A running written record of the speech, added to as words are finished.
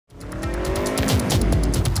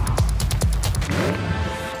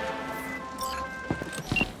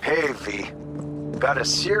Got a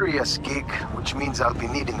serious gig, which means I'll be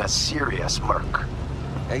needing a serious merc.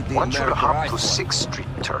 Ain't the Want you to American hop to rifle. 6th Street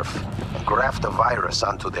Turf and graft a virus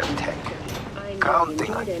onto their tech.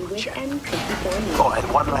 Counting on you, Jack. Oh,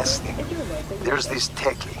 and one last thing. There's this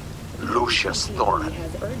techie, Lucius Thorin.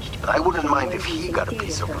 I wouldn't mind if he got a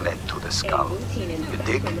piece of lead to the skull. You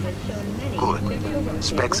dig? Good.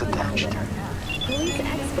 Specs attached. Police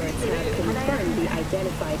experts have confirmed the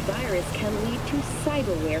identified virus can lead to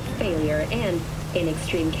cyberware failure and, in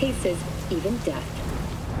extreme cases, even death.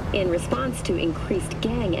 In response to increased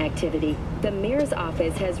gang activity, the mayor's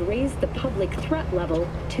office has raised the public threat level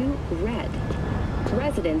to red.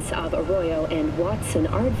 Residents of Arroyo and Watson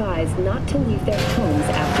are advised not to leave their homes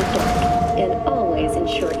after dark and always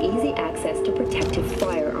ensure easy access to protective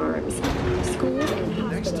firearms. Schools and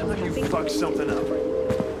hospitals Next time you have been fuck something up.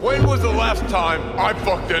 When was the last time I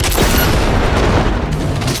fucked it?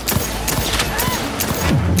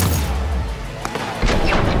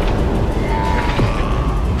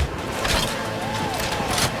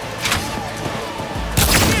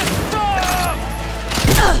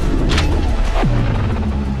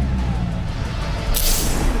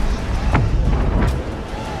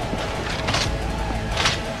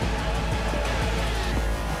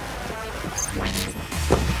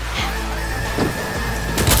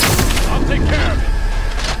 Take care of it.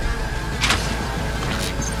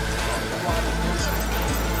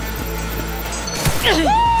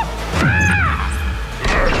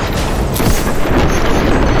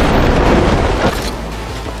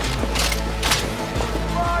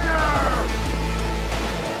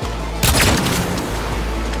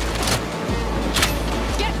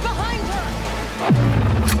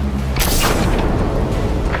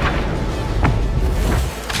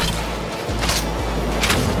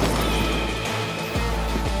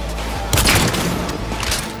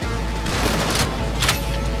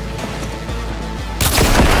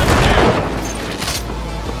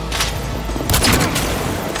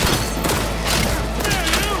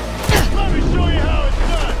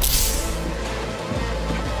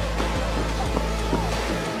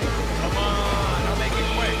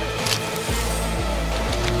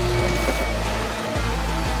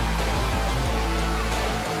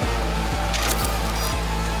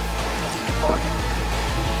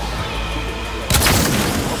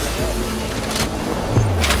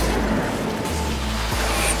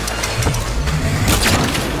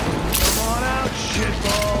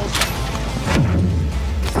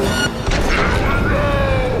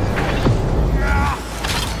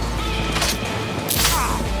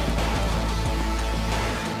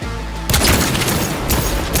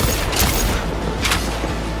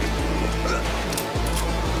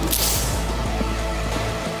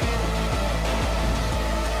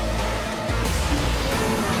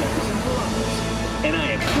 And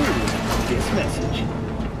I approve this message.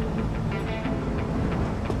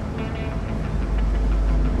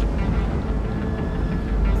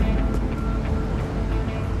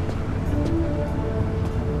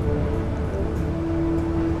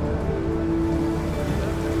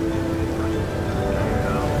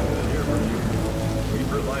 We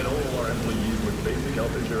provide all of our employees with basic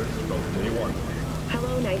health insurance from day one.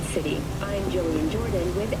 Hello, Night City. I'm Jillian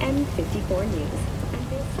Jordan with M54 News, and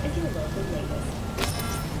this is your local latest.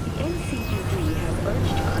 The NCPD has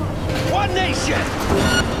urged caution. One nation!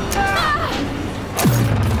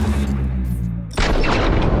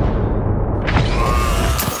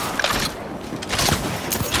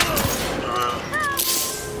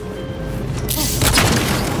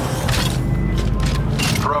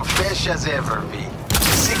 Profesh as ever, V.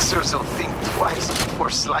 Sixers will think twice before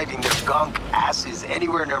sliding their gunk asses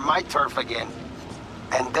anywhere near my turf again.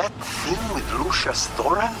 And that thing with Lucius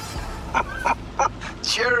Thorin?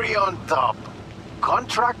 Cherry on top.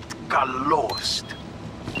 Contract got lost.